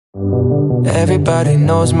Everybody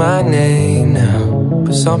knows my name now,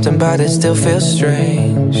 but something about it still feels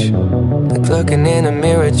strange. Like looking in a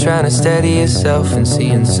mirror, trying to steady yourself and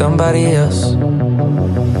seeing somebody else.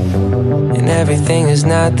 And everything is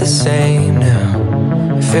not the same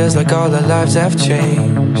now. It feels like all our lives have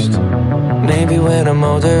changed. Maybe when I'm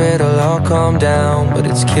older it'll all calm down, but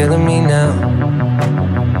it's killing me now.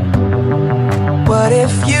 What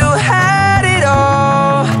if you had it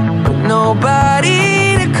all, but nobody